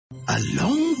A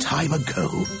long time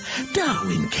ago,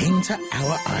 Darwin came to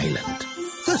our island.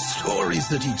 The stories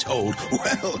that he told,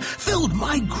 well, filled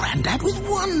my granddad with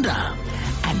wonder.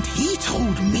 And he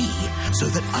told me so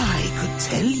that I could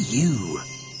tell you.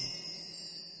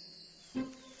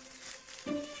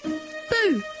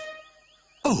 Boo!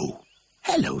 Oh,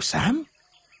 hello, Sam.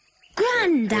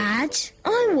 Grandad,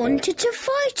 I wanted to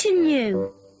frighten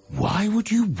you. Why would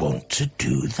you want to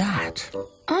do that?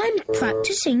 I'm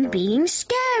practicing being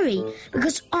scary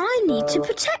because I need to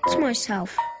protect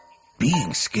myself.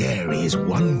 Being scary is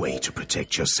one way to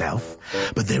protect yourself,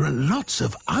 but there are lots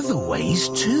of other ways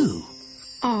too.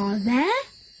 Are there?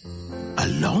 A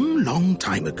long, long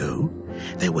time ago,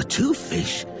 there were two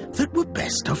fish that were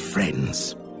best of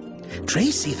friends.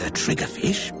 Tracy the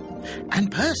triggerfish and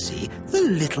Percy the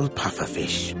little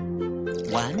pufferfish.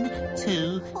 1,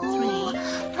 2, 3...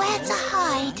 Where to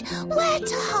hide? Where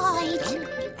to hide? 7,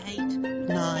 8,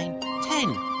 9,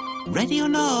 10. Ready or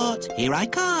not, here I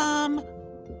come.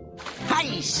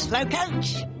 Hey, slow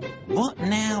coach. What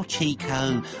now,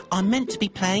 Chico? I'm meant to be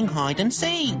playing hide and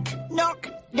seek. Knock,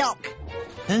 knock.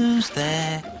 Who's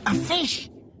there? A fish.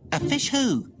 A fish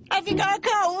who? Have you got a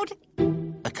cold?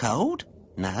 A cold?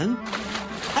 No.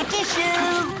 A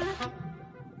tissue.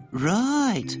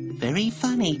 Right. Very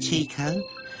funny, Chico.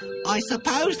 I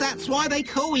suppose that's why they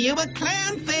call you a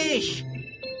clownfish.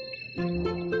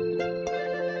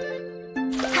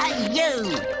 Hey,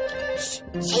 you.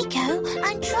 Chico,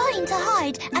 I'm trying to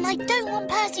hide and I don't want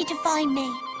Percy to find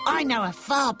me. I know a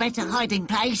far better hiding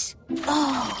place.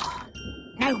 Oh.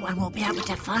 No one will be able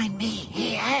to find me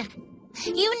here.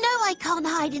 You know I can't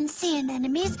hide and see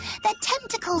anemones. Their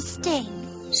tentacles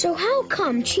sting. So how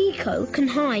come Chico can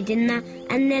hide in the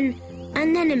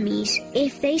anemones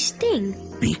if they sting?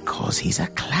 Because he's a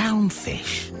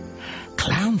clownfish.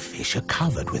 Clownfish are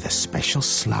covered with a special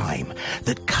slime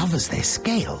that covers their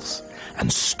scales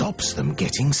and stops them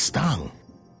getting stung.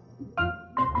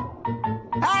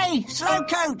 Hey, slow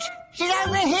coach. She's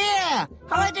over here,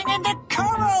 hiding in the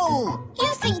coral. You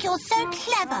think you're so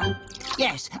clever.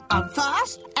 Yes, I'm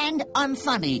fast and I'm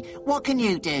funny. What can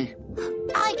you do?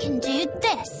 I can do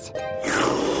this.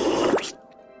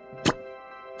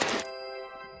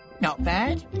 Not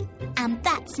bad. And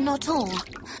that's not all.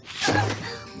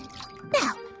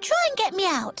 Now, try and get me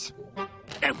out.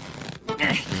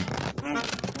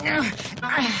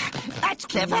 That's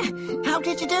clever. How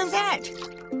did you do that?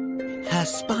 Her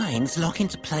spines lock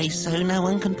into place so no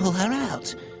one can pull her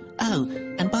out. Oh,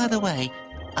 and by the way,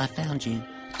 I found you.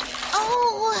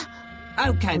 Oh!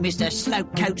 OK, Mr.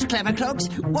 Slowcoach Cleverclogs,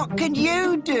 what can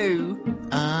you do?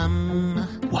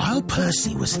 While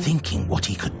Percy was thinking what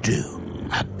he could do,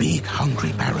 a big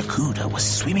hungry barracuda was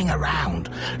swimming around,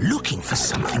 looking for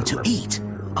something to eat.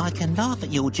 I can laugh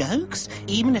at your jokes,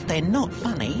 even if they're not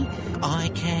funny. I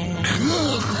can...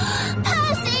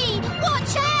 Percy!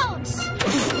 Watch out!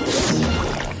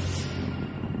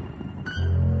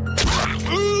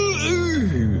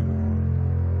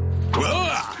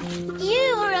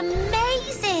 You are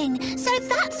amazing! So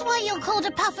that's why you're called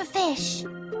a pufferfish.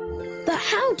 But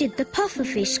how did the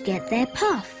pufferfish get their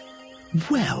puff?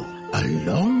 Well, a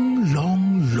long,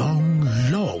 long, long,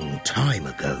 long time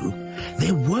ago,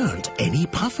 there weren't any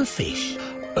pufferfish,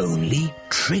 only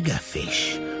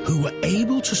triggerfish, who were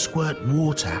able to squirt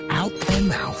water out their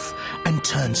mouth and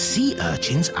turn sea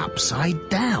urchins upside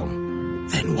down.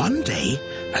 Then one day,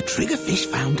 a triggerfish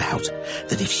found out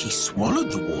that if she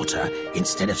swallowed the water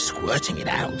instead of squirting it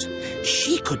out,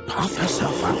 she could puff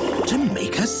herself up to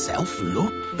make herself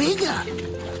look bigger.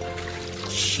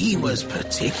 She was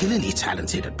particularly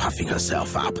talented at puffing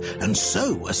herself up, and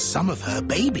so were some of her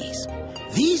babies.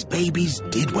 These babies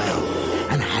did well,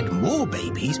 and had more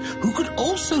babies who could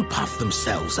also puff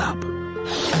themselves up.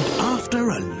 And after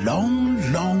a long,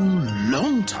 long,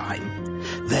 long time,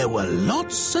 there were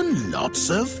lots and lots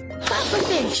of...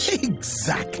 Pufferfish!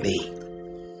 Exactly.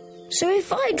 So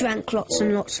if I drank lots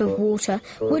and lots of water,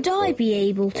 would I be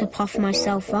able to puff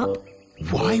myself up?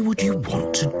 Why would you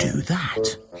want to do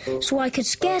that? So I could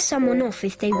scare someone off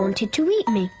if they wanted to eat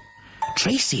me.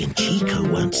 Tracy and Chico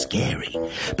weren't scary,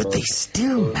 but they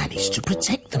still managed to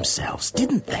protect themselves,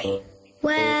 didn't they?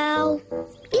 Well,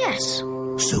 yes.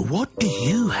 So what do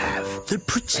you have that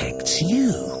protects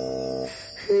you?